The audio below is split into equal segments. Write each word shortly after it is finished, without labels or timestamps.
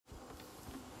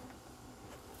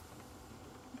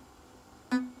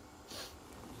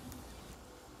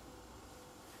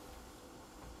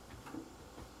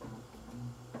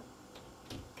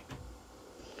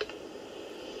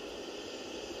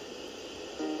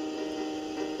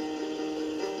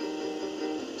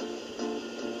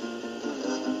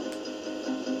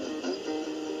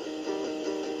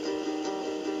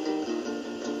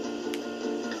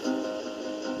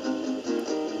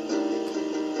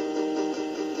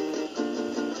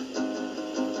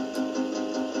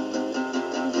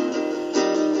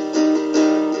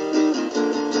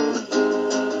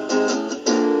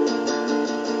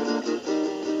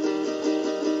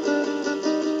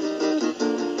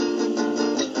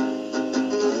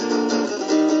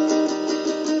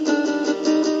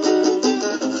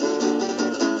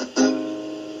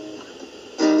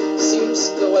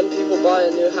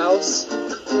house,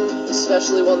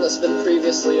 especially one that's been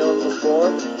previously owned before,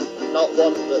 not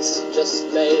one that's just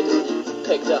made and you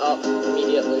picked it up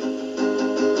immediately.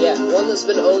 Yeah, one that's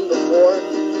been owned before,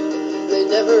 they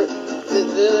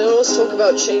always talk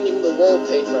about changing the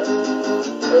wallpaper,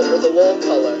 or the wall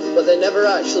color, but they never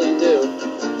actually do.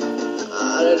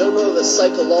 And I don't know if it's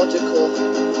psychological,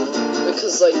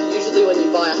 because, like, usually when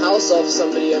you buy a house off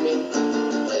somebody, I mean,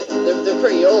 they're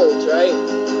pretty old, right?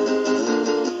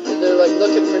 They're, like,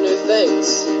 looking for new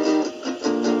things.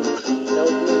 You know,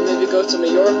 maybe go to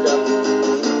Mallorca.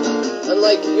 And,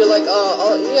 like, you're like,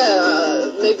 yeah,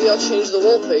 maybe I'll change the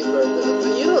wallpaper.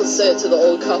 But you don't say it to the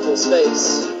old couple's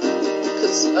face.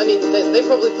 Because, I mean, they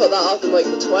probably put that up in, like,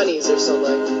 the 20s or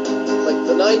something. Like,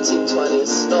 the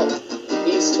 1920s, not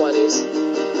these 20s.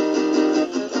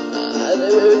 And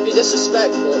it would be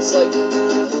disrespectful. It's like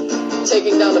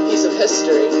taking down a piece of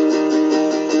history.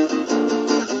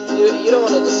 You don't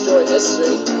want to destroy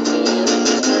history, do you?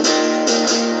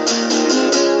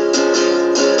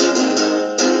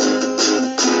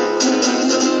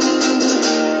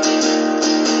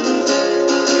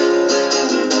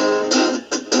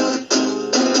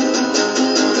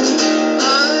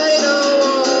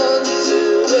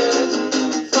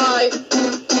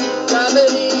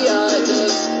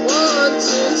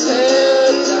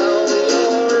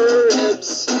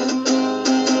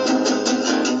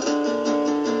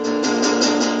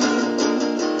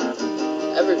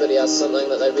 Everybody has something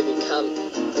that they really can't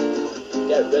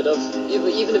get rid of.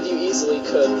 Even if you easily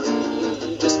could,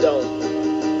 you just don't.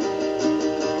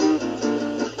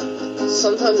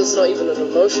 Sometimes it's not even an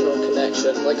emotional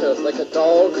connection, like a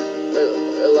dog,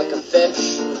 or like a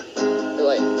fish, or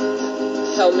like,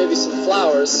 hell, maybe some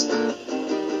flowers.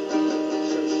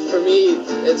 For me,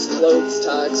 it's clothes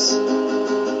tags.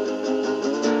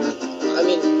 I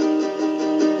mean,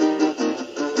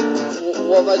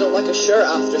 what if I don't like a shirt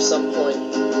after some point?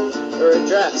 Or a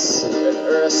dress?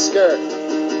 Or a skirt?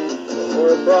 Or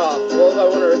a bra? What if I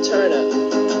want to return it?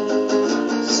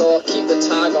 So I'll keep the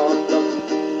tag on them.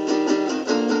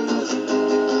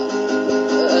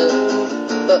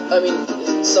 But, I mean,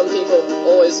 some people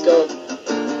always go,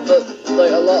 but,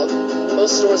 like,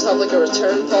 most stores have, like, a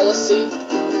return policy,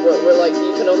 where like,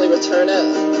 you can only return it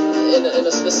in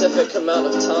a specific amount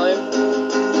of time.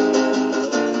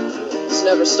 It's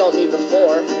never stopped me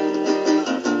before.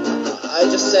 I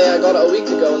just say I got it a week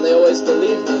ago and they always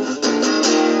believe me.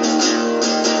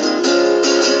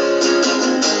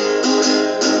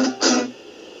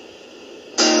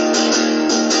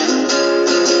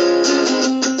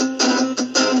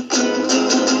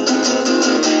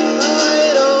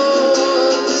 I don't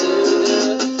want to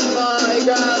defy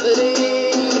gravity.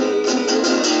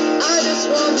 I just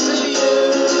want to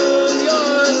use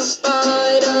your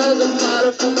spine as a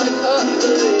platter for my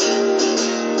cutlery.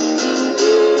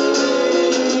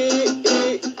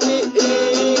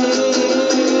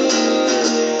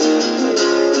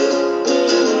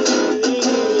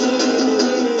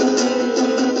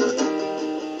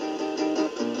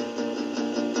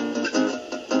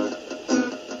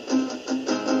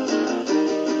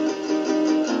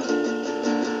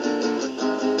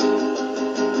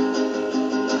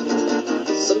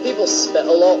 Some people spit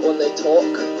a lot when they talk,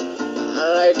 and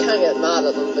I can't get mad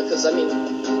at them because, I mean,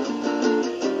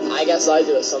 I guess I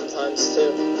do it sometimes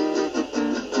too.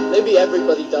 Maybe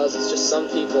everybody does, it's just some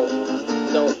people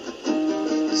don't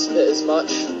spit as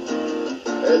much,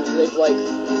 or they've, like,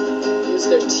 used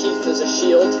their teeth as a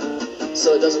shield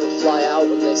so it doesn't fly out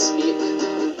when they speak.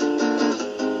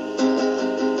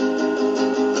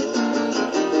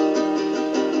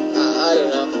 I don't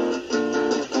know.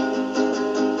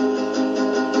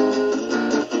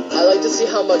 I like to see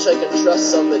how much I can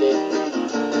trust somebody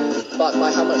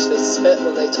by how much they spit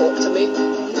when they talk to me.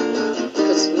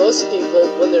 Because most people,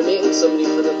 when they're meeting somebody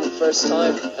for the first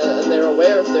time, and they're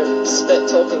aware of their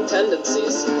spit-talking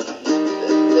tendencies,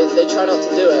 they try not to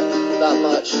do it that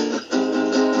much.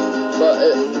 But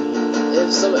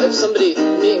if somebody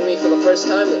meeting me for the first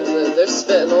time, they're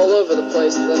spitting all over the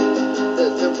place, then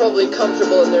they're probably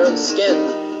comfortable in their own skin,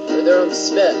 or their own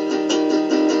spit.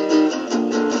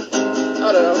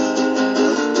 I don't know.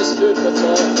 Just food for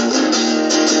thought.